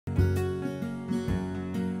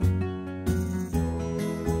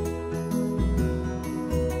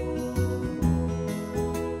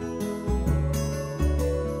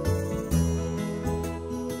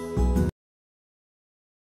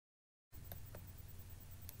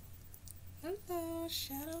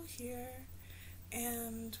Shadow here,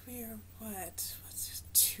 and we are, what's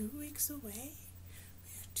 2 weeks away?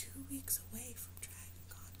 We are 2 weeks away from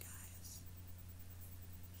DragonCon, guys.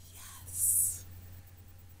 Yes!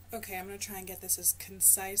 Okay, I'm going to try and get this as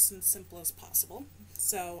concise and simple as possible.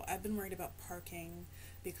 So, I've been worried about parking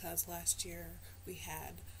because last year we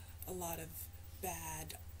had a lot of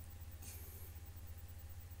bad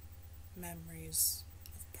memories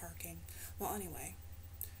of parking. Well, anyway,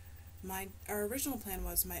 our original plan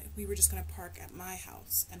was we were just going to park at my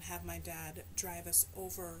house and have my dad drive us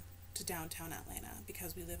over to downtown Atlanta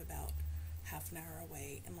because we live about half an hour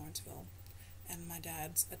away in Lawrenceville, and my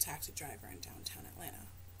dad's a taxi driver in downtown Atlanta,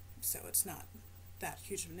 so it's not that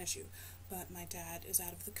huge of an issue. But my dad is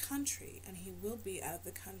out of the country, and he will be out of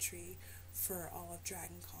the country for all of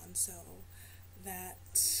DragonCon, so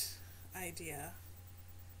that idea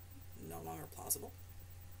no longer plausible.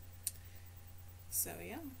 So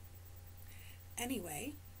yeah.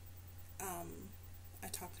 Anyway, I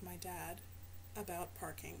talked to my dad about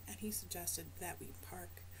parking, and he suggested that we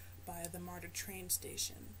park by the MARTA train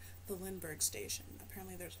station, the Lindbergh station.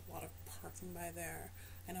 Apparently there's a lot of parking by there.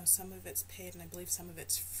 I know some of it's paid, and I believe some of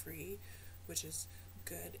it's free, which is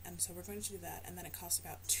good, and so we're going to do that, and then it costs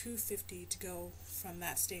about $2.50 to go from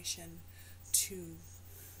that station to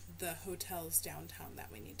the hotels downtown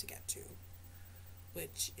that we need to get to,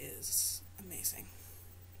 which is amazing.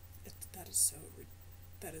 That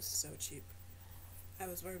is so cheap. I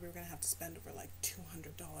was worried we were going to have to spend over like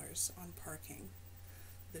 $200 on parking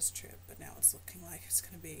this trip, but now it's looking like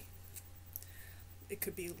it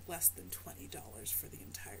could be less than $20 for the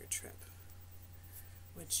entire trip,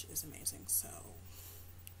 which is amazing. So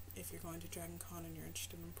if you're going to DragonCon and you're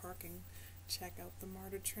interested in parking, check out the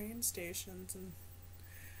MARTA train stations and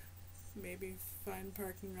maybe find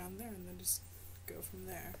parking around there and then just go from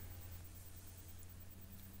there.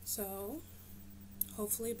 So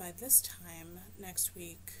hopefully by this time next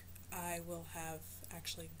week I will have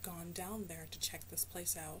actually gone down there to check this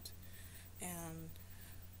place out and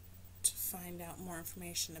to find out more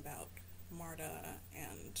information about MARTA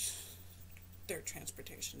and their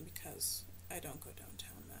transportation, because I don't go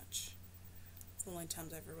downtown much. The only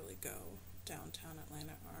times I ever really go downtown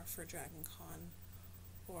Atlanta are for DragonCon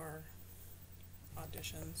or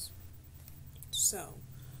auditions. So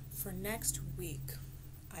for next week,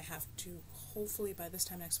 I have to, hopefully by this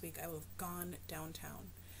time next week, I will have gone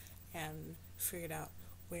downtown and figured out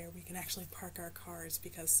where we can actually park our cars,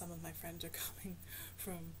 because some of my friends are coming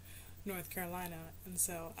from North Carolina, and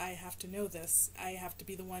so I have to know this. I have to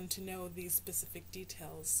be the one to know these specific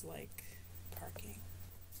details, like parking.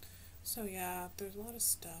 So yeah, there's a lot of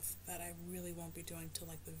stuff that I really won't be doing till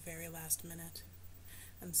like the very last minute,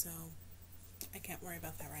 and so I can't worry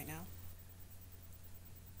about that right now.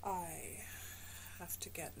 I have to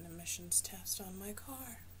get an emissions test on my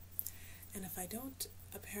car, and if I don't,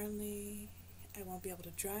 apparently I won't be able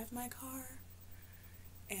to drive my car,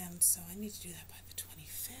 and so I need to do that by the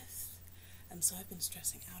 25th, and so I've been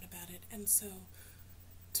stressing out about it, and so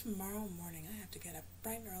tomorrow morning I have to get up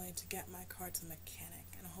bright and early to get my car to the mechanic,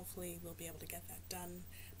 and hopefully we'll be able to get that done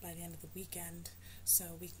by the end of the weekend so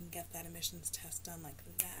we can get that emissions test done like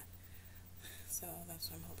that. So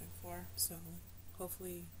that's what I'm hoping for. So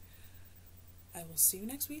hopefully I will see you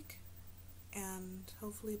next week, and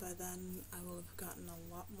hopefully by then I will have gotten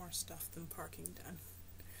a lot more stuff than parking done.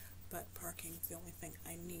 But parking is the only thing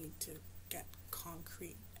I need to get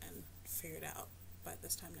concrete and figured out by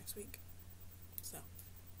this time next week. So,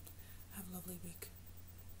 have a lovely week.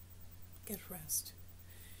 Get rest.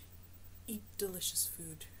 Eat delicious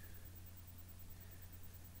food.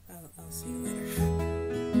 I'll see you later.